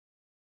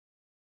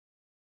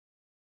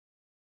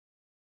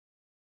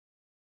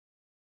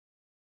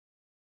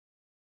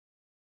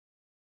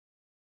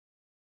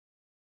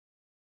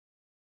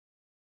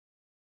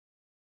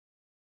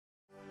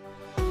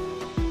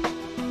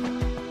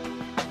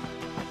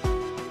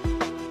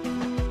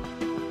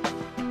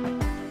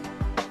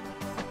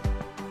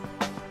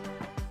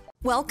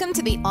Welcome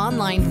to the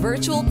online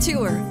virtual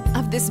tour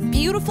of this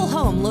beautiful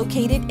home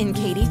located in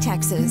Katy,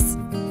 Texas.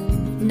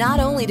 Not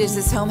only does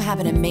this home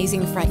have an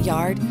amazing front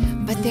yard,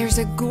 but there's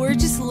a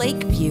gorgeous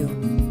lake view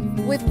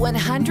with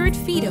 100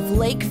 feet of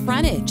lake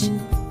frontage.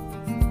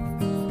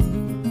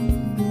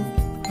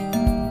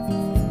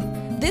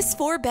 This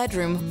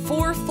 4-bedroom,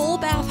 4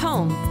 full-bath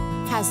home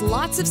has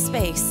lots of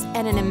space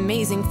and an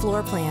amazing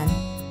floor plan.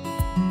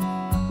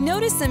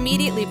 Notice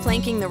immediately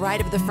flanking the right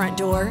of the front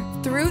door,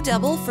 through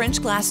double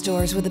French glass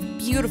doors with a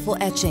beautiful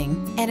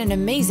etching and an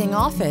amazing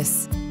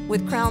office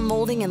with crown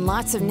molding and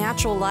lots of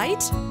natural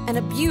light and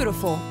a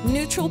beautiful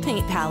neutral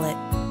paint palette.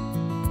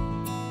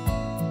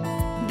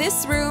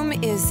 This room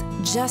is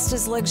just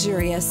as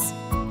luxurious.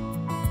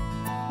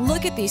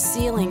 Look at these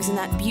ceilings and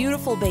that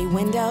beautiful bay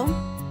window.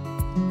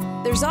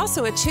 There's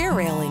also a chair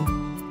railing.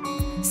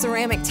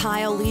 Ceramic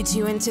tile leads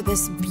you into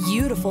this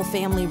beautiful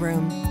family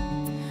room.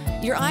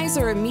 Your eyes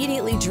are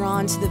immediately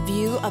drawn to the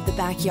view of the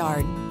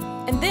backyard,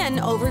 and then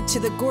over to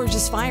the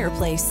gorgeous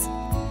fireplace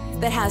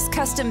that has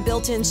custom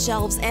built-in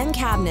shelves and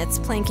cabinets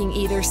planking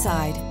either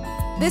side.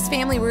 This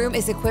family room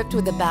is equipped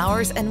with the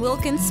Bowers &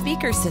 Wilkins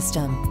speaker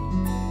system.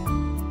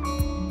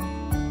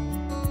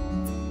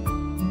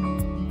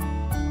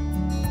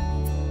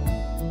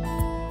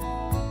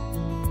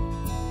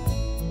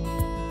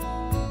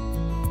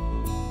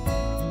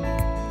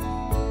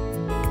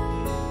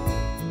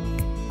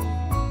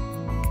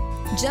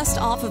 Just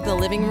off of the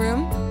living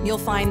room, you'll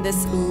find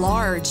this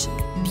large,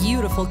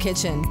 beautiful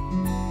kitchen.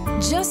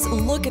 Just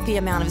look at the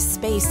amount of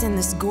space in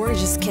this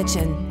gorgeous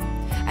kitchen.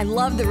 I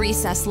love the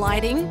recessed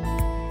lighting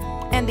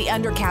and the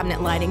under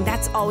cabinet lighting.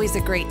 That's always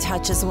a great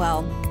touch as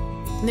well.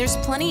 There's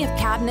plenty of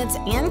cabinets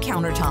and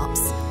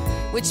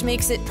countertops, which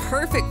makes it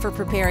perfect for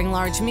preparing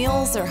large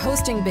meals or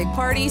hosting big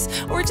parties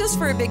or just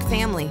for a big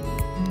family.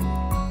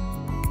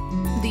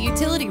 The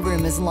utility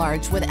room is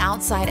large with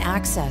outside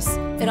access.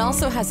 It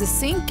also has a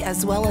sink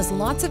as well as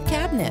lots of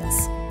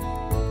cabinets.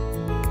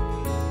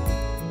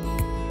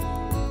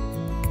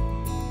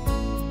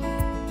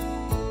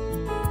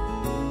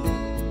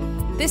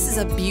 This is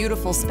a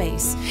beautiful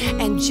space,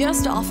 and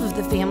just off of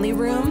the family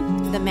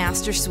room, the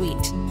master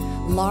suite.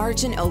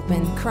 Large and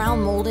open,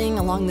 crown molding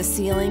along the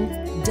ceiling.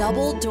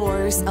 Double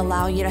doors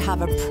allow you to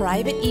have a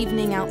private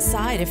evening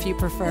outside if you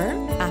prefer,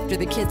 after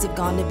the kids have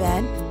gone to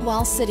bed.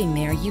 While sitting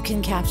there, you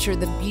can capture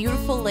the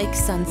beautiful lake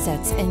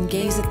sunsets and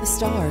gaze at the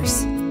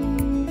stars.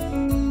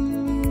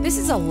 This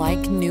is a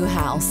like-new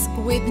house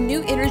with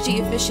new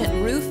energy-efficient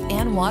roof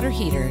and water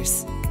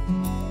heaters.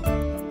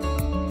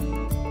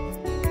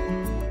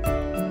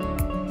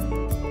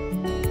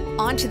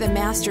 Onto the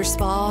master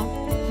spa.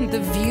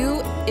 The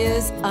view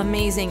is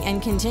amazing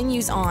and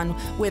continues on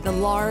with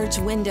large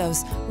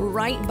windows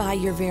right by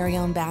your very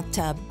own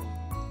bathtub.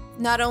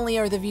 Not only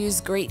are the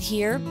views great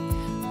here,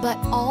 but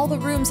all the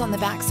rooms on the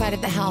back side of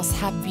the house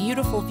have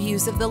beautiful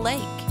views of the lake.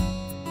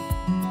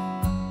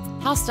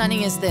 How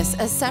stunning is this?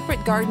 A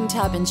separate garden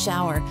tub and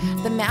shower.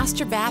 The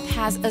master bath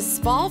has a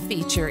spa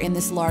feature in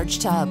this large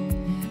tub.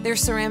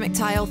 There's ceramic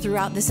tile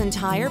throughout this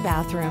entire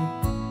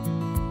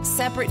bathroom.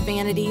 Separate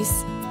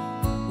vanities,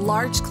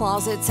 large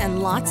closets,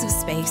 and lots of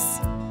space.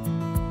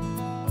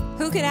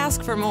 Who could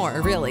ask for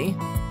more, really?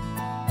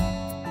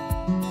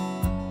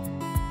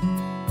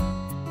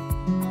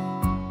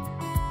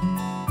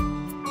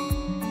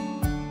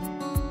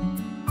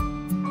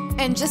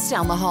 And just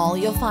down the hall,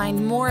 you'll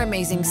find more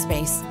amazing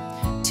space.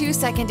 2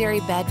 secondary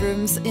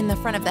bedrooms in the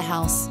front of the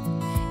house.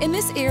 In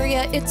this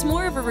area, it's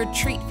more of a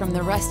retreat from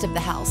the rest of the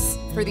house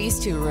for these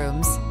 2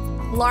 rooms.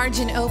 Large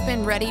and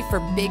open, ready for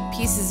big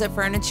pieces of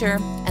furniture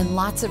and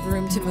lots of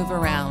room to move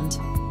around.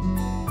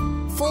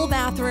 Full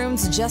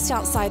bathrooms just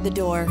outside the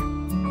door.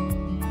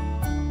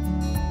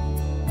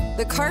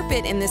 The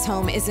carpet in this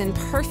home is in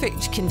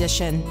perfect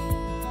condition.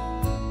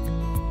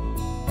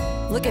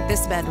 Look at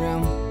this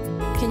bedroom.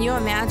 Can you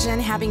imagine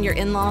having your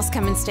in-laws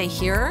come and stay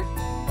here?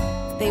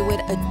 They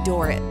would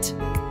adore it.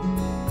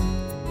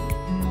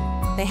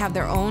 They have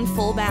their own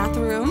full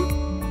bathroom,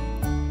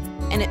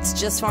 and it's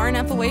just far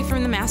enough away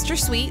from the master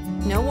suite.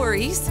 No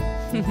worries.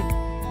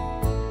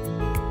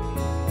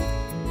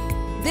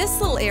 This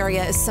little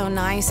area is so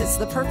nice. It's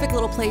the perfect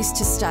little place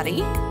to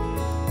study.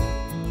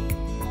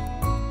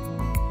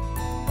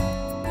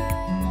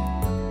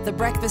 The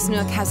breakfast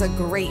nook has a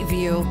great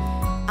view.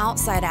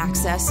 Outside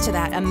access to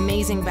that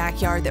amazing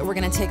backyard that we're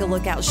going to take a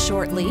look at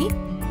shortly.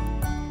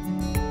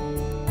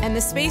 And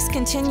the space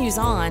continues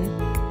on.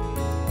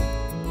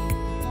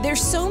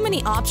 There's so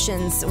many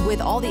options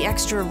with all the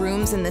extra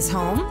rooms in this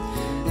home.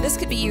 This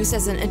could be used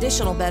as an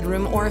additional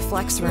bedroom or a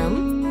flex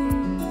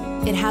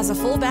room. It has a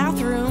full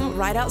bathroom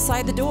right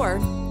outside the door,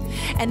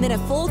 and then a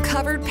full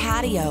covered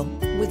patio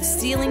with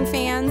ceiling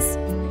fans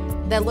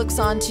that looks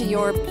onto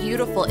your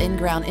beautiful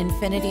in-ground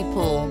infinity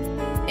pool.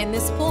 In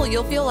this pool,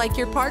 you'll feel like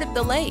you're part of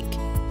the lake.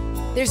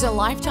 There's a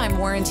lifetime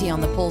warranty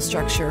on the pool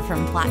structure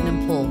from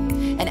Platinum Pool,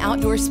 an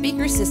outdoor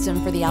speaker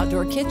system for the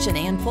outdoor kitchen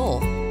and pool.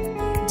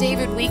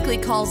 David Weekly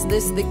calls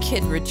this the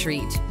kid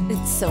retreat.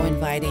 It's so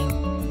inviting.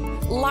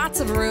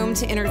 Lots of room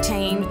to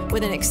entertain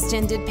with an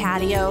extended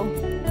patio.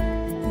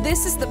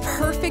 This is the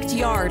perfect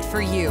yard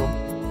for you,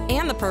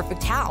 and the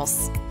perfect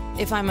house,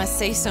 if I must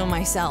say so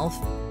myself.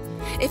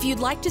 If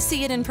you'd like to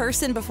see it in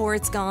person before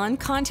it's gone,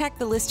 contact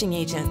the listing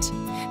agent.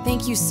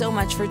 Thank you so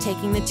much for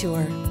taking the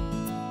tour.